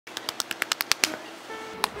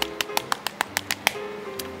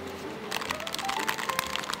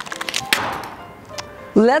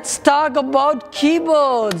Let's talk about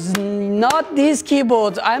keyboards, not these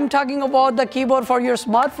keyboards. I'm talking about the keyboard for your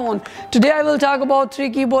smartphone. Today I will talk about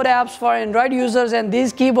 3 keyboard apps for Android users, and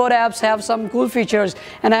these keyboard apps have some cool features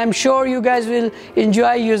and I'm sure you guys will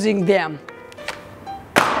enjoy using them.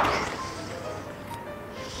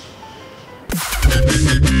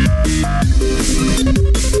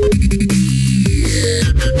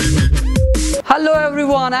 Hello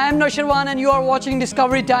everyone, I am Noshirwan and you are watching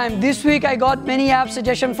Discovery Time. This week I got many app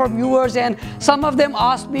suggestions from viewers and some of them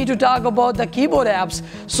asked me to talk about the keyboard apps.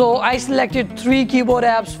 So I selected 3 keyboard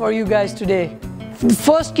apps for you guys today. The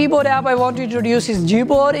first keyboard app I want to introduce is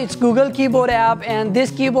GBoard. It's Google Keyboard app, and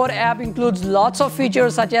this keyboard app includes lots of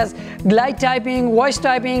features such as glide typing, voice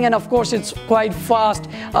typing, and of course it's quite fast.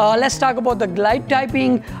 Let's talk about the glide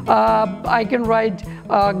typing. I can write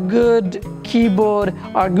good keyboard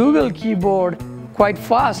or Google Keyboard quite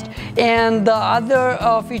fast, and the other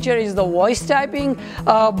feature is the voice typing.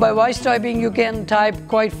 By voice typing you can type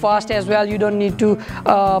quite fast as well. You don't need to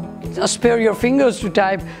spare your fingers to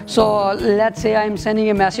type. So let's say I'm sending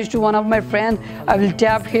a message to one of my friends. I will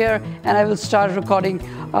tap here and I will start recording.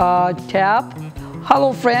 Tap,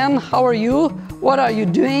 hello friend, how are you, what are you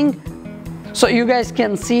doing? So you guys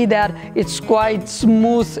can see that it's quite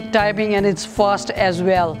smooth typing and it's fast as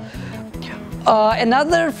well.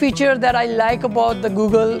 Another feature that I like about the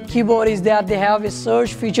Google Keyboard is that they have a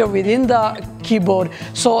search feature within the keyboard.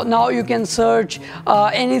 So now you can search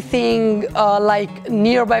anything like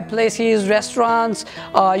nearby places, restaurants.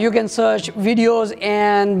 You can search videos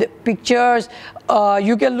and pictures.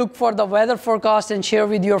 You can look for the weather forecast and share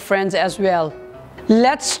with your friends as well.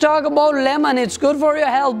 Let's talk about Lemon. It's good for your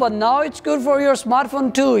health, but now it's good for your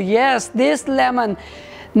smartphone too. Yes, this Lemon.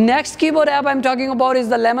 Next keyboard app I'm talking about is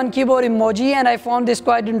the Lemon Keyboard Emoji, and I found this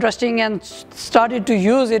quite interesting and started to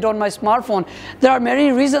use it on my smartphone. There are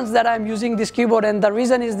many reasons that I'm using this keyboard, and the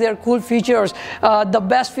reason is their cool features. The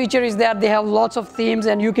best feature is that they have lots of themes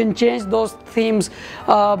and you can change those themes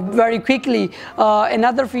very quickly.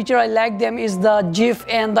 Another feature I like them is the GIF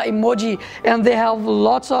and the emoji, and they have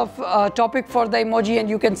lots of topic for the emoji, and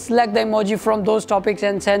you can select the emoji from those topics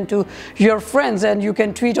and send to your friends, and you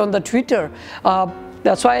can tweet on the Twitter.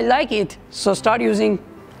 That's why I like it. So start using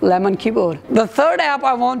Lemon Keyboard. The third app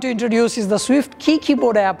I want to introduce is the Swift Key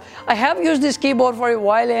Keyboard app. I have used this keyboard for a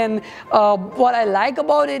while, and what I like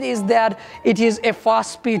about it is that it is a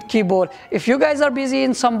fast speed keyboard. If you guys are busy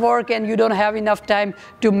in some work and you don't have enough time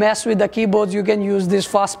to mess with the keyboards, you can use this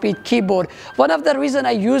fast speed keyboard. One of the reasons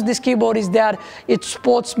I use this keyboard is that it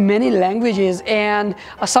supports many languages, and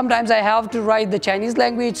sometimes I have to write the Chinese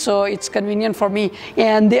language, so it's convenient for me.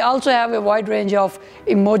 And they also have a wide range of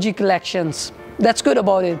emoji collections. That's good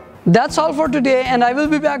about it. That's all for today, and I will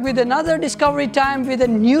be back with another Discovery Time with a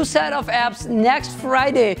new set of apps next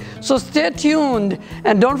Friday. So stay tuned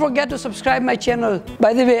and don't forget to subscribe my channel.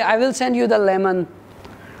 By the way, I will send you the Lemon.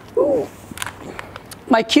 Ooh,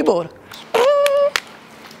 my keyboard.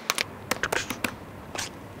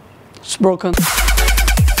 It's broken.